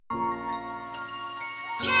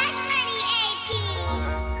Cash Money AP.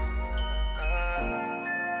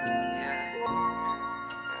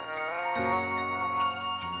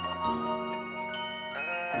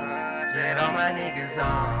 Yeah, all my niggas on,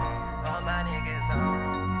 all my niggas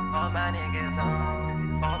on, all my niggas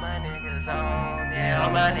on, all my niggas on, yeah,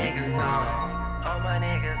 all my niggas on, all my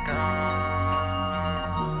niggas gone.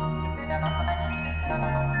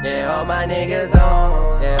 Yeah, all my niggas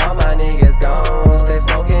on, yeah, all my niggas gone. Stay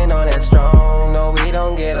smoking on that strong, no, we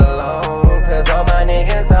don't get along. Cause all my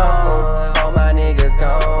niggas on, all my niggas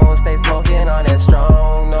gone. Stay smoking on that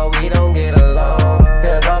strong, no, we don't get along.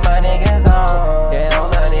 Cause all my niggas on, yeah, all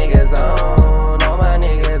my niggas on, all my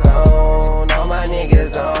niggas on, all my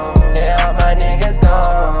niggas on, yeah, all my niggas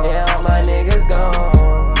gone, yeah, all my niggas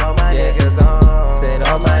gone, all my niggas on. Said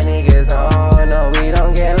all my niggas on, no, we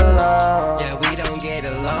don't get along. Yeah, we don't get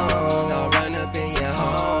along. I'll run up in your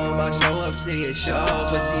home, I'll show up to your show,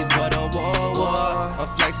 but see, boy, don't war. I'm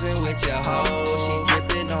flexing with your hoe, she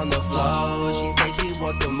dripping on the floor. She say she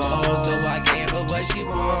wants some more, so I gave her what she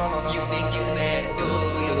want. You think you that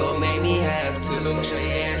dude, you gon' make me have to show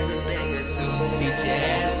your ass a thing or two, beat your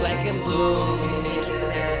ass black and blue. You think you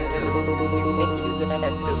that dude, you think you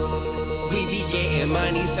that dude. We be getting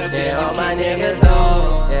money, something yeah, all my niggas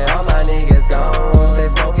on, yeah, all my niggas gone. Stay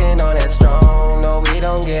smoking on that strong, no, we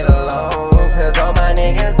don't get along. Cause all my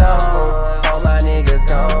niggas on, all my niggas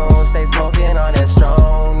gone. Stay smoking on that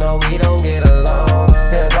strong, no, we don't get along.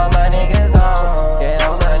 Cause all my niggas on, yeah,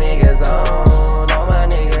 all my niggas on, all my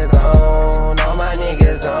niggas on, all my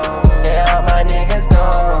niggas on, yeah, all my niggas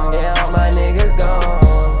gone, yeah, all my niggas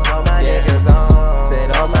gone, all my niggas on.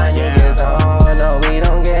 Said all my niggas on, no, we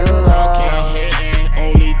don't get along.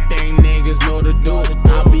 Only thing niggas know to do.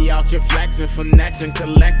 I'll be out here flexing, finessing,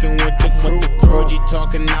 collecting with the crew. Heard you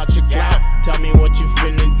talking out your clout. Tell me what you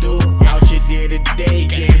finna do. Out here day to day,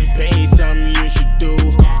 getting paid, something you should do.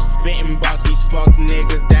 Spitting about these fuck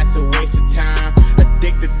niggas, that's a waste of time.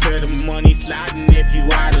 Addicted to the money, sliding if you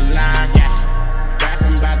out of line.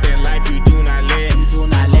 Rapping about that life you do not live.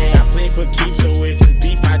 I play for keeps, so if it's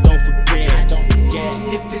beef, I don't forget.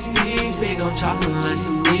 If it's beef, we gon' chop 'em like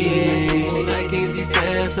some meat. Like Keemzie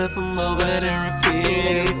said, flip 'em over and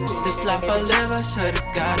repeat. This life I live, I swear to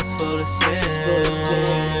God, it's full of sin.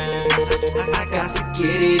 I got to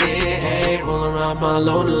get it in, hey. Roll around my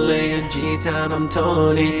lonely in G-Town, I'm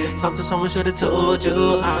Tony. Something someone should've told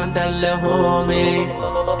you, I'm that little homie.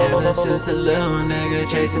 Ever since a little nigga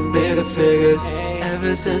chasing bigger figures.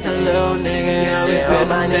 Ever since a little nigga, yeah, we been all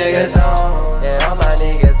my niggas on, yeah, all my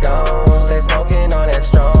niggas gone.